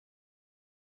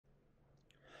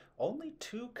Only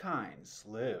two kinds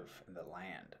live in the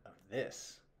land of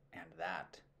this and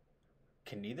that.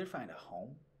 Can neither find a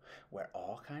home where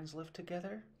all kinds live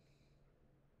together?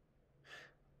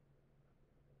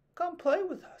 Come play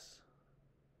with us.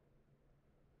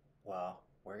 Well,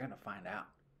 we're going to find out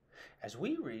as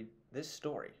we read this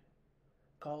story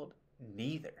called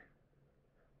Neither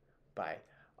by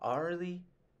Airlie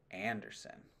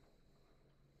Anderson.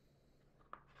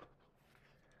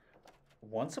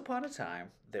 Once upon a time,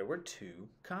 there were two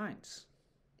kinds,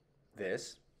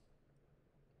 this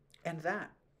and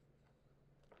that.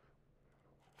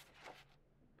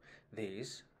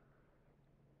 These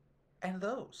and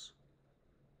those.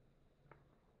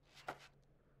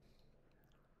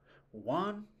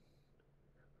 One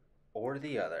or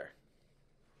the other.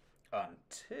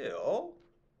 Until...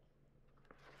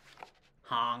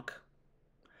 Honk.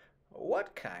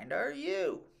 What kind are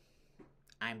you?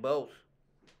 I'm both.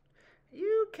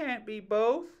 You can't be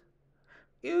both.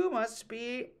 You must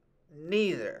be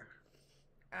neither.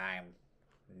 I'm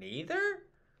neither?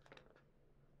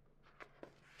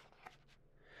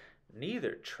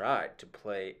 Neither tried to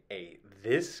play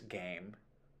this game.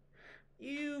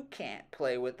 You can't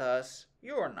play with us.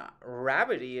 You're not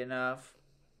rabbity enough.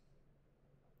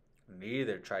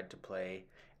 Neither tried to play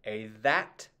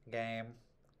that game.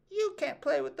 You can't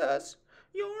play with us.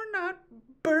 You're not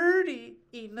birdie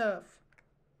enough.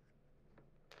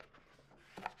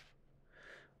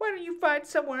 Why don't you find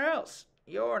somewhere else?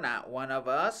 You're not one of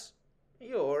us.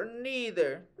 You're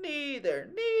neither, neither,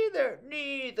 neither,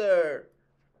 neither.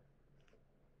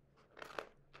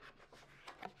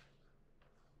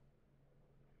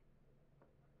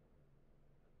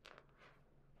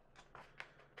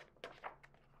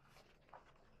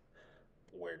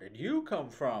 Where did you come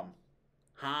from?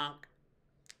 Honk.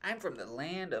 I'm from the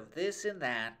land of this and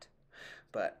that,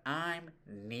 but I'm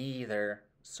neither.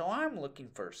 So I'm looking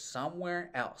for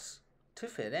somewhere else to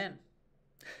fit in.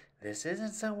 This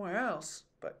isn't somewhere else,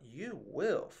 but you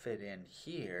will fit in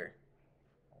here.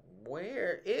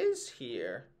 Where is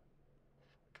here?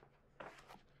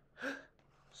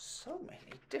 So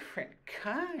many different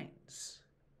kinds.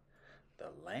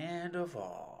 The land of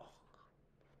all.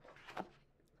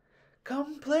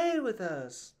 Come play with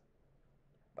us.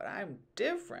 But I'm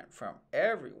different from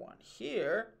everyone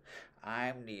here.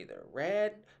 I'm neither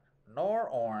red, nor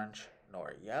orange,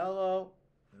 nor yellow,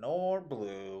 nor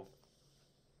blue.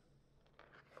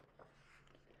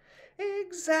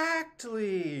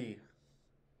 Exactly.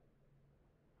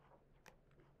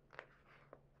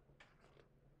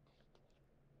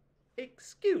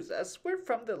 Excuse us, we're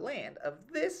from the land of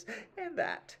this and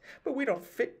that, but we don't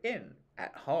fit in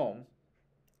at home.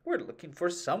 We're looking for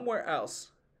somewhere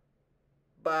else.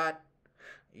 But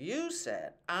you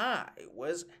said I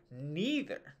was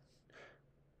neither.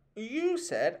 You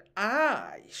said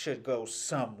I should go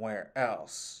somewhere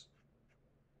else.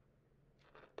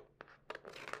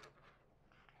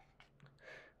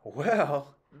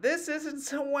 Well, this isn't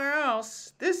somewhere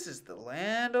else. This is the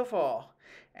land of all,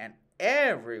 and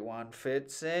everyone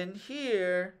fits in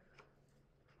here.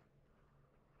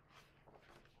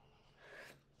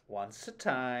 Once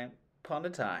upon a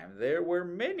time, there were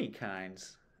many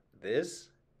kinds, this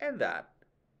and that,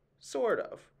 sort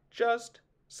of, just,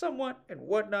 somewhat, and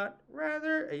whatnot,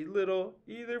 rather, a little,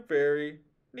 either, very,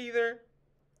 neither,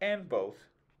 and both.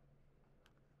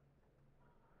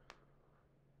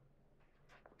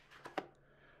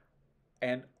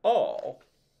 And all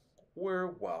were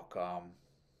welcome.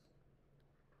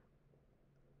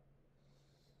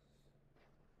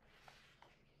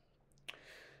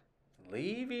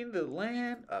 Leaving the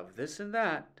land of this and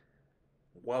that,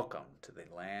 welcome to the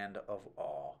land of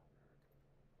all.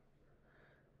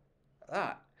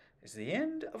 That is the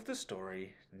end of the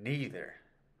story Neither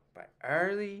by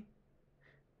Airlie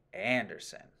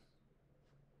Anderson.